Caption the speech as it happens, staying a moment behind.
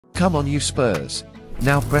Come on you Spurs.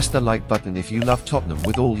 Now press the like button if you love Tottenham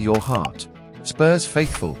with all your heart. Spurs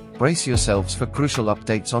faithful, brace yourselves for crucial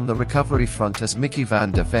updates on the recovery front as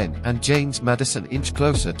Vdv and Maddison inch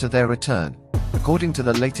closer to their return. According to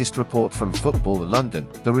the latest report from Football London,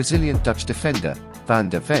 the resilient Dutch defender, Van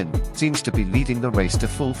de Ven, seems to be leading the race to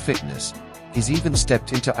full fitness. He's even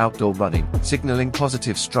stepped into outdoor running, signaling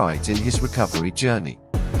positive strides in his recovery journey.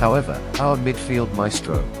 However, our midfield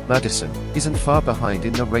maestro, Maddison, isn't far behind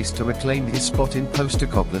in the race to reclaim his spot in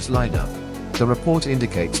Postecoglou's lineup. The report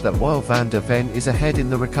indicates that while Van de Ven is ahead in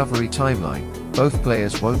the recovery timeline, both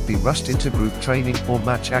players won't be rushed into group training or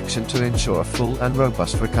match action to ensure a full and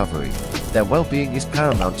robust recovery. Their well-being is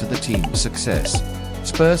paramount to the team's success.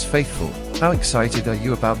 Spurs faithful, how excited are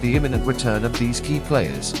you about the imminent return of these key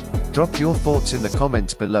players? Drop your thoughts in the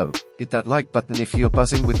comments below, hit that like button if you're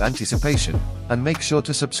buzzing with anticipation, and make sure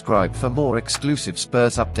to subscribe for more exclusive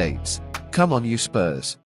Spurs updates. Come on you Spurs.